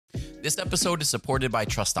This episode is supported by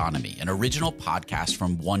Trustonomy, an original podcast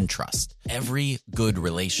from OneTrust. Every good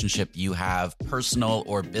relationship you have, personal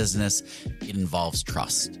or business, it involves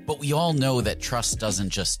trust. But we all know that trust doesn't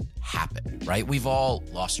just happen, right? We've all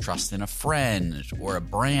lost trust in a friend or a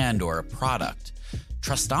brand or a product.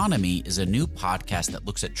 Trustonomy is a new podcast that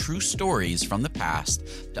looks at true stories from the past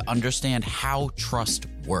to understand how trust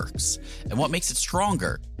works and what makes it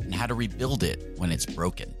stronger and how to rebuild it when it's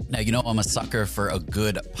broken. Now, you know, I'm a sucker for a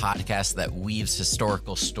good podcast that weaves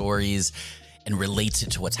historical stories and relates it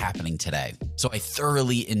to what's happening today. So I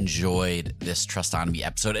thoroughly enjoyed this Trustonomy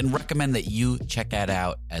episode and recommend that you check it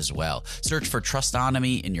out as well. Search for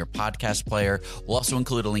Trustonomy in your podcast player. We'll also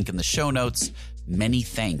include a link in the show notes. Many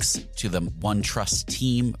thanks to the OneTrust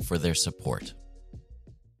team for their support.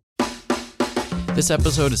 This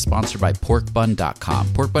episode is sponsored by porkbun.com.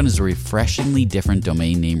 Porkbun is a refreshingly different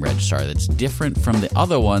domain name registrar that's different from the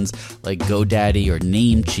other ones like GoDaddy or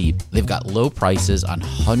Namecheap. They've got low prices on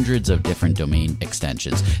hundreds of different domain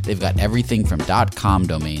extensions. They've got everything from .com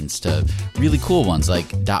domains to really cool ones like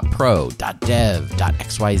 .pro, .dev,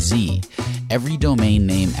 .xyz. Every domain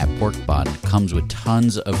name at Porkbun comes with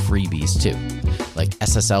tons of freebies too, like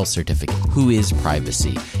SSL certificate, Whois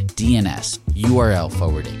privacy, DNS, URL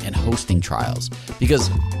forwarding, and hosting trials. Because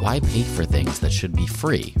why pay for things that should be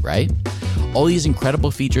free, right? All these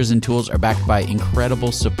incredible features and tools are backed by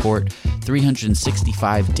incredible support,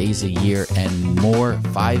 365 days a year, and more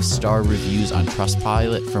 5-star reviews on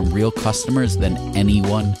Trustpilot from real customers than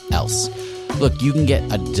anyone else. Look, you can get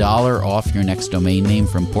 $1 off your next domain name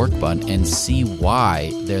from Porkbun and see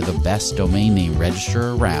why they're the best domain name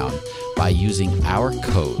registrar around by using our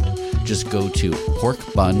code. Just go to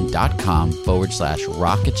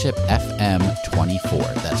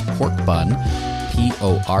porkbun.com/rocketshipfm24. That's porkbun,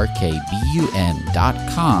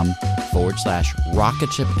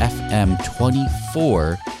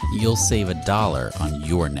 porkbun.com/rocketshipfm24. You'll save $1 on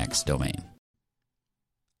your next domain.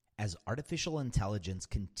 As artificial intelligence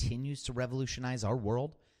continues to revolutionize our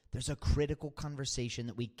world, there's a critical conversation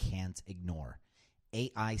that we can't ignore: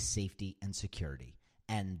 AI safety and security.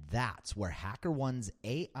 And that's where HackerOne's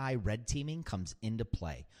AI red teaming comes into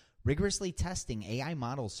play, rigorously testing AI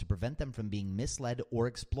models to prevent them from being misled or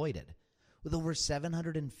exploited. With over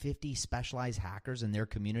 750 specialized hackers in their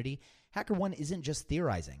community, HackerOne isn't just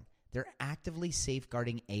theorizing. They're actively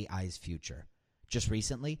safeguarding AI's future. Just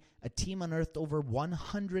recently, a team unearthed over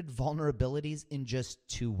 100 vulnerabilities in just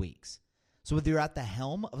 2 weeks. So whether you're at the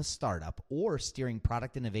helm of a startup or steering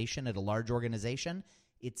product innovation at a large organization,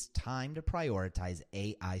 it's time to prioritize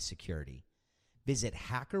AI security. Visit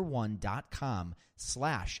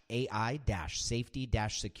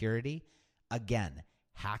hackerone.com/AI-safety-security. Again,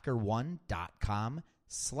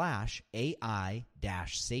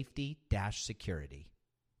 hackerone.com/AI-safety-security.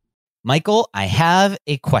 Michael, I have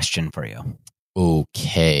a question for you.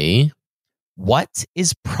 Okay. What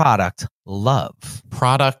is product love?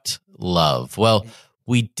 Product love. Well,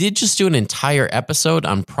 we did just do an entire episode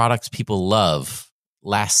on products people love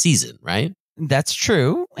last season, right? That's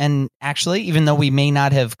true. And actually, even though we may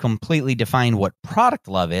not have completely defined what product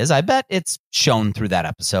love is, I bet it's shown through that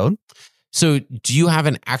episode. So do you have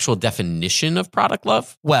an actual definition of product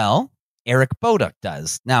love? Well, Eric Boduk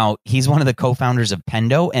does. Now, he's one of the co-founders of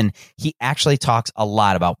Pendo, and he actually talks a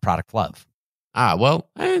lot about product love. Well,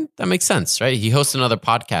 that makes sense, right? He hosts another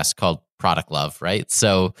podcast called Product Love, right?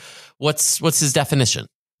 So what's his definition?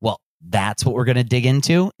 Well, that's what we're going to dig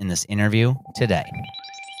into in this interview today.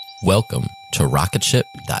 Welcome to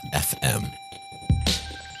Rocketship.fm.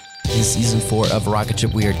 In Season 4 of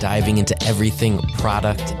Rocketship, we are diving into everything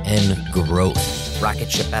product and growth.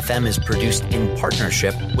 Rocketship FM is produced in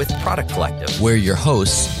partnership with Product Collective. We're your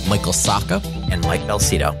hosts, Michael Sacca and Mike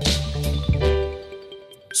Belcito.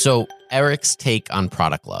 So, Eric's take on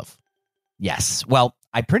product love. Yes. Well,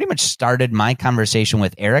 I pretty much started my conversation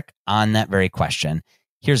with Eric on that very question.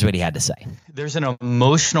 Here's what he had to say. There's an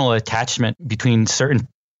emotional attachment between certain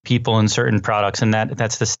people and certain products, and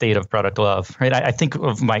that's the state of product love, right? I think of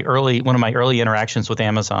one of my early interactions with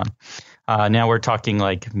Amazon. Now we're talking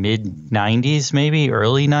like mid 90s, maybe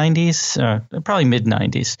early 90s, probably mid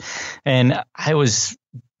 90s. And I was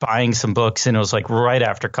buying some books, and it was like right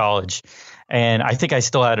after college. And I think I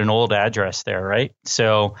still had an old address there, right?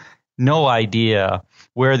 So no idea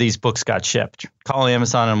where these books got shipped. Call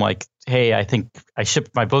Amazon, and I'm like, hey, I think I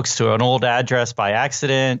shipped my books to an old address by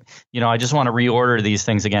accident. I just want to reorder these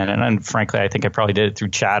things again. And frankly, I think I probably did it through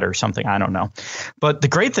chat or something. I don't know. But the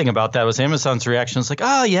great thing about that was Amazon's reaction was like,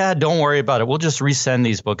 oh, yeah, don't worry about it. We'll just resend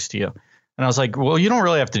these books to you. And I was like, well, you don't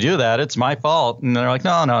really have to do that. It's my fault. And they're like,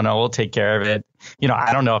 no, we'll take care of it.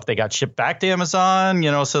 I don't know if they got shipped back to Amazon,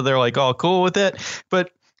 so they're like all cool with it. But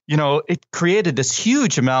it created this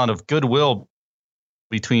huge amount of goodwill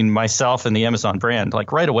between myself and the Amazon brand,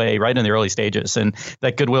 like right away, right in the early stages. And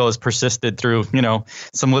that goodwill has persisted through,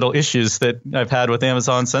 some little issues that I've had with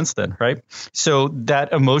Amazon since then, right? So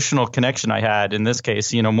that emotional connection I had in this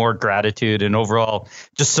case, more gratitude and overall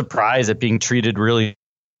just surprise at being treated really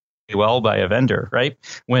well by a vendor, right?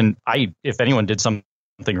 When if anyone did something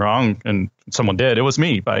wrong, and someone did, it was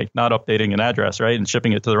me by not updating an address, right? And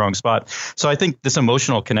shipping it to the wrong spot. So I think this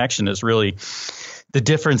emotional connection is really the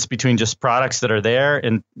difference between just products that are there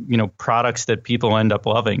and, products that people end up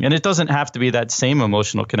loving. And it doesn't have to be that same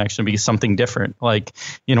emotional connection, be something different. Like,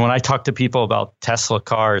 when I talk to people about Tesla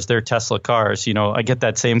cars, their Tesla cars, I get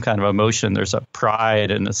that same kind of emotion. There's a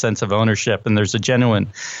pride and a sense of ownership, and there's a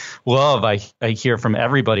genuine love I hear from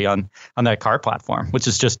everybody on that car platform, which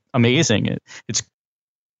is just amazing. It's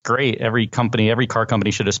great. Every car company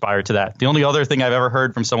should aspire to that. The only other thing I've ever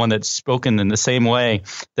heard from someone that's spoken in the same way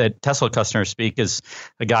that Tesla customers speak is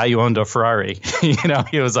a guy who owned a Ferrari.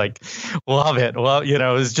 He was like, love it. Well,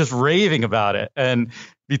 was just raving about it. And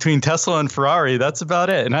between Tesla and Ferrari, that's about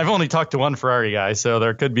it. And I've only talked to one Ferrari guy, so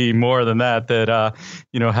there could be more than that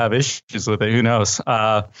have issues with it. Who knows?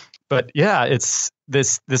 But yeah, it's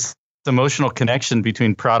this emotional connection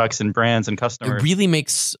between products and brands and customers. It really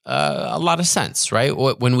makes a lot of sense, right?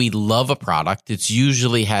 When we love a product, it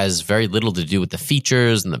usually has very little to do with the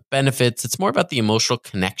features and the benefits. It's more about the emotional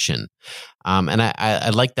connection. And I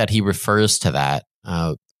like that he refers to that.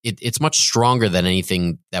 It's much stronger than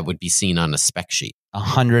anything that would be seen on a spec sheet.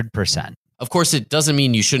 100%. Of course, it doesn't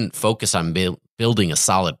mean you shouldn't focus on building a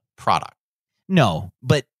solid product. No,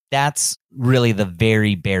 but that's really the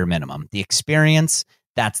very bare minimum. The experience,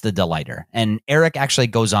 that's the delighter. And Eric actually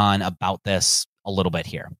goes on about this a little bit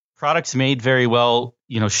here. Products made very well,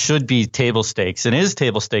 should be table stakes, and is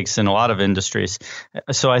table stakes in a lot of industries.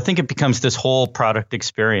 So I think it becomes this whole product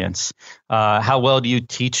experience. How well do you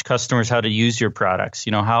teach customers how to use your products?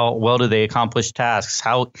 How well do they accomplish tasks?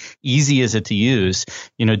 How easy is it to use?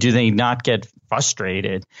 Do they not get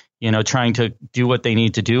frustrated, trying to do what they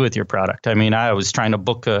need to do with your product? I mean, I was trying to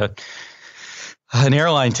book an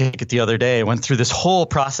airline ticket the other day. I went through this whole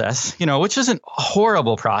process, which isn't a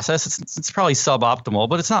horrible process. It's probably suboptimal,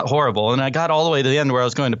 but it's not horrible. And I got all the way to the end where I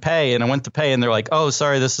was going to pay, and I went to pay, and they're like, "Oh,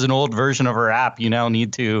 sorry, this is an old version of our app. You now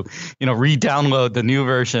need to, re-download the new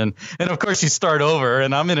version." And of course, you start over,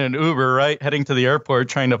 and I'm in an Uber, right, heading to the airport,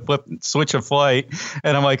 trying to switch a flight,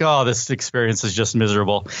 and I'm like, "Oh, this experience is just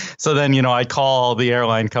miserable." So then, I call the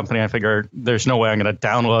airline company. I figure there's no way I'm going to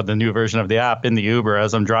download the new version of the app in the Uber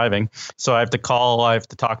as I'm driving. So I have to call. I have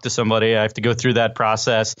to talk to somebody. I have to go through that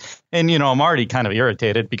process. And, I'm already kind of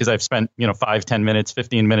irritated because I've spent, 5, 10 minutes,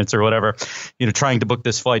 15 minutes or whatever, trying to book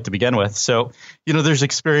this flight to begin with. So, there's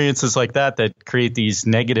experiences like that create these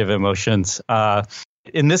negative emotions.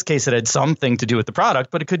 In this case, it had something to do with the product,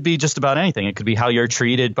 but it could be just about anything. It could be how you're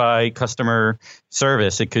treated by customer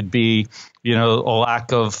service. It could be, a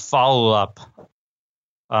lack of follow-up.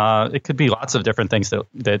 It could be lots of different things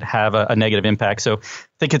that have a negative impact. So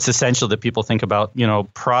I think it's essential that people think about,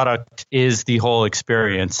 product is the whole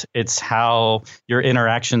experience. It's how your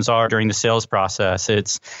interactions are during the sales process.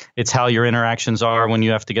 It's how your interactions are when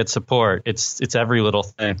you have to get support. It's every little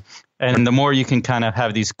thing. And the more you can kind of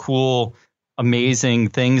have these cool, amazing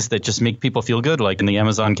things that just make people feel good, like in the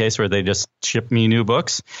Amazon case where they just ship me new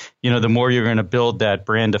books, the more you're going to build that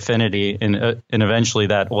brand affinity and eventually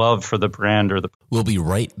that love for the brand or the. We'll be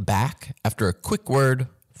right back after a quick word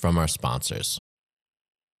from our sponsors.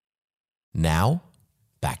 Now,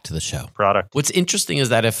 back to the show. Product. What's interesting is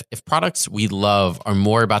that if products we love are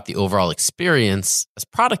more about the overall experience, as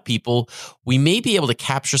product people, we may be able to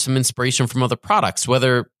capture some inspiration from other products,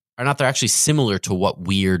 whether or not they're actually similar to what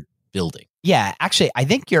we're building. Yeah, actually, I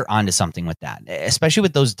think you're onto something with that, especially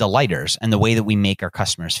with those delighters and the way that we make our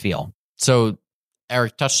customers feel. So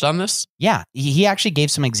Eric touched on this? Yeah, he actually gave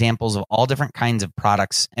some examples of all different kinds of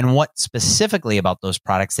products and what specifically about those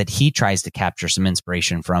products that he tries to capture some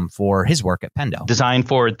inspiration from for his work at Pendo. Design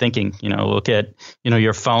forward thinking, look at,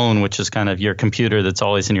 your phone, which is kind of your computer that's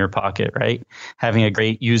always in your pocket, right? Having a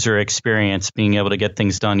great user experience, being able to get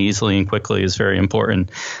things done easily and quickly is very important.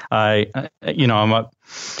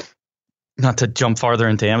 Not to jump farther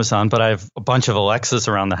into Amazon, but I have a bunch of Alexas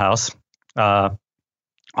around the house.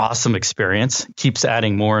 Awesome experience. Keeps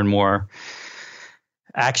adding more and more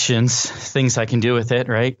actions, things I can do with it,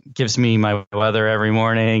 right? Gives me my weather every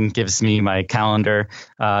morning, gives me my calendar,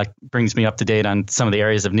 brings me up to date on some of the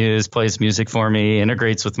areas of news, plays music for me,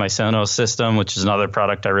 integrates with my Sonos system, which is another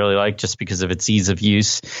product I really like just because of its ease of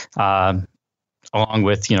use. along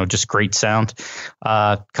with, just great sound.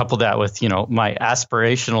 Couple that with, my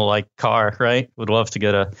aspirational like car, right? Would love to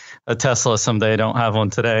get a Tesla someday. I don't have one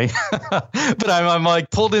today, but I'm like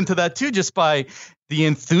pulled into that too, just by the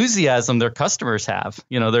enthusiasm their customers have.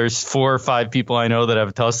 There's 4 or 5 people I know that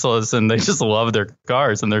have Teslas and they just love their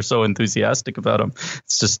cars and they're so enthusiastic about them.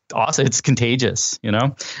 It's just awesome. It's contagious,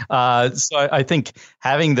 So I think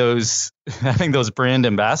having those brand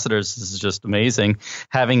ambassadors is just amazing.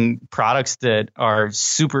 Having products that are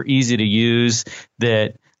super easy to use,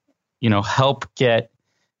 that, help get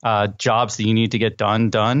jobs that you need to get done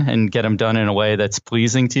and get them done in a way that's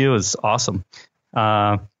pleasing to you is awesome.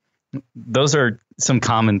 Those are some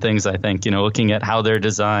common things, I think, looking at how they're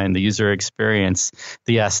designed, the user experience,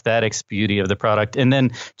 the aesthetics, beauty of the product, and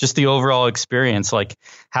then just the overall experience, like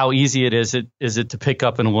how easy is it to pick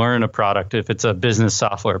up and learn a product if it's a business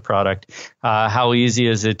software product? How easy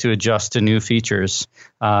is it to adjust to new features?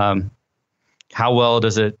 How well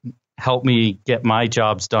does it help me get my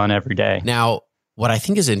jobs done every day? Now, what I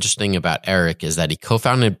think is interesting about Eric is that he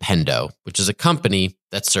co-founded Pendo, which is a company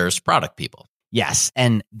that serves product people. Yes.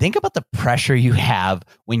 And think about the pressure you have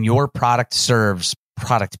when your product serves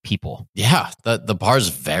product people. Yeah, the bar's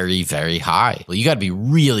very, very high. Well, you got to be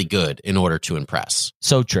really good in order to impress.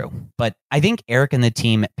 So true. But I think Eric and the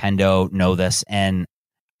team at Pendo know this. And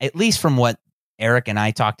at least from what Eric and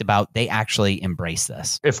I talked about, they actually embrace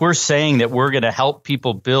this. If we're saying that we're going to help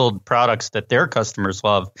people build products that their customers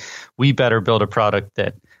love, we better build a product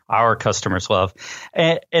that our customers love.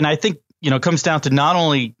 And I think, it comes down to not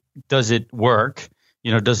only does it work,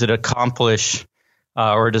 does it accomplish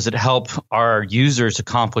or does it help our users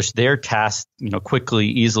accomplish their tasks, quickly,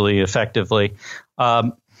 easily, effectively?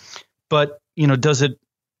 But, does it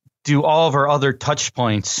do all of our other touch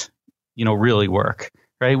points, really work,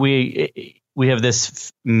 right? We have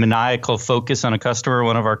this maniacal focus on a customer,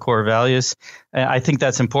 one of our core values. And I think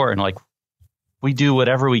that's important. Like, we do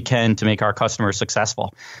whatever we can to make our customers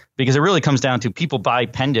successful, because it really comes down to people buy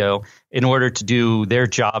Pendo in order to do their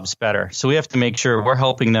jobs better. So we have to make sure we're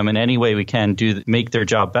helping them in any way we can make their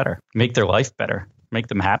job better, make their life better, make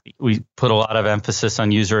them happy. We put a lot of emphasis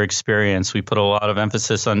on user experience. We put a lot of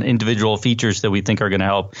emphasis on individual features that we think are going to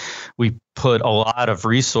help. We put a lot of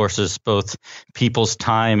resources, both people's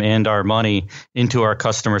time and our money, into our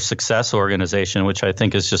customer success organization, which I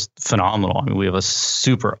think is just phenomenal. I mean, we have a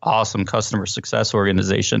super awesome customer success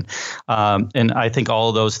organization. And I think all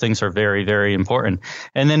of those things are very, very important.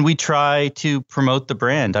 And then we try to promote the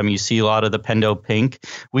brand. I mean, you see a lot of the Pendo Pink.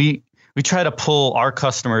 We try to pull our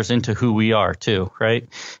customers into who we are too, right?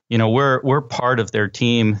 We're part of their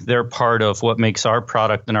team. They're part of what makes our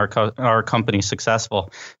product and our company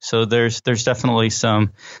successful. So there's definitely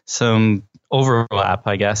some overlap,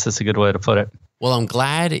 I guess is a good way to put it. Well, I'm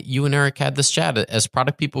glad you and Eric had this chat. As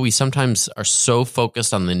product people, we sometimes are so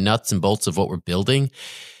focused on the nuts and bolts of what we're building.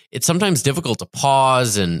 It's sometimes difficult to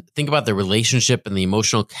pause and think about the relationship and the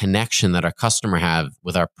emotional connection that our customer have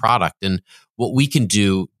with our product and what we can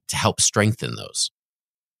do to help strengthen those.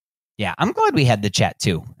 Yeah, I'm glad we had the chat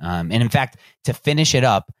too. And in fact, to finish it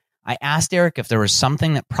up, I asked Eric if there was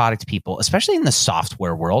something that product people, especially in the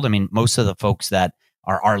software world, I mean, most of the folks that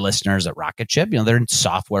are our listeners at Rocketship, they're in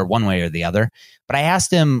software one way or the other. But I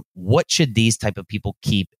asked him, what should these type of people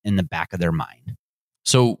keep in the back of their mind?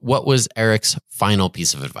 So what was Eric's final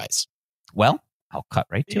piece of advice? Well, I'll cut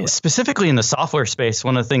right to it. Specifically in the software space,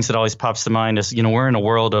 one of the things that always pops to mind is, we're in a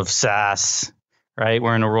world of SaaS, right?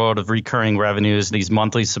 We're in a world of recurring revenues, these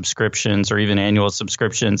monthly subscriptions or even annual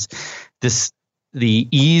subscriptions. The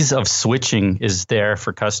ease of switching is there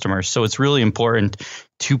for customers. So it's really important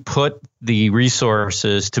to put the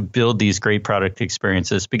resources to build these great product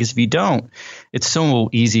experiences, because if you don't, it's so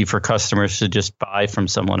easy for customers to just buy from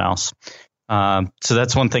someone else. So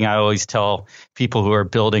that's one thing I always tell people who are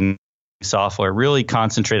building software: really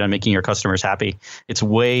concentrate on making your customers happy. It's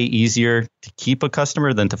way easier to keep a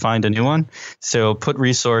customer than to find a new one. So put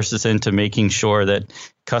resources into making sure that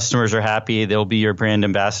customers are happy. They'll be your brand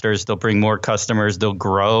ambassadors. They'll bring more customers. They'll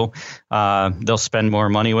grow. They'll spend more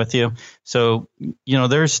money with you. So,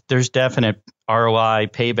 there's definite ROI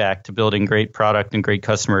payback to building great product and great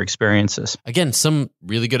customer experiences. Again, some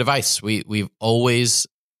really good advice. We're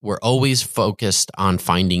always focused on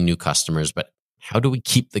finding new customers, but how do we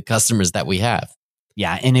keep the customers that we have?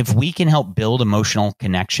 Yeah. And if we can help build emotional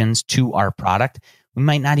connections to our product, we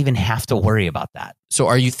might not even have to worry about that. So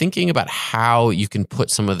are you thinking about how you can put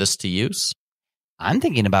some of this to use? I'm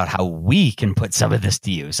thinking about how we can put some of this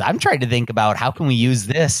to use. I'm trying to think about how can we use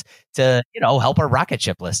this to, help our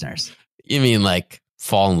Rocketship listeners. You mean like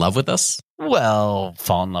fall in love with us? Well,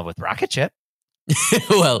 fall in love with Rocketship.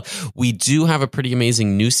 Well, we do have a pretty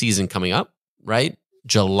amazing new season coming up. right?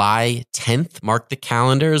 July 10th, mark the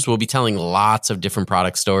calendars. We'll be telling lots of different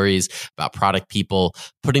product stories about product people,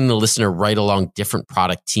 putting the listener right along different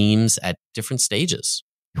product teams at different stages.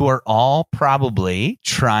 Who are all probably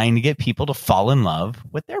trying to get people to fall in love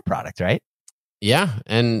with their product, right? Yeah,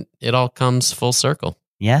 and it all comes full circle.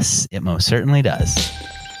 Yes, it most certainly does.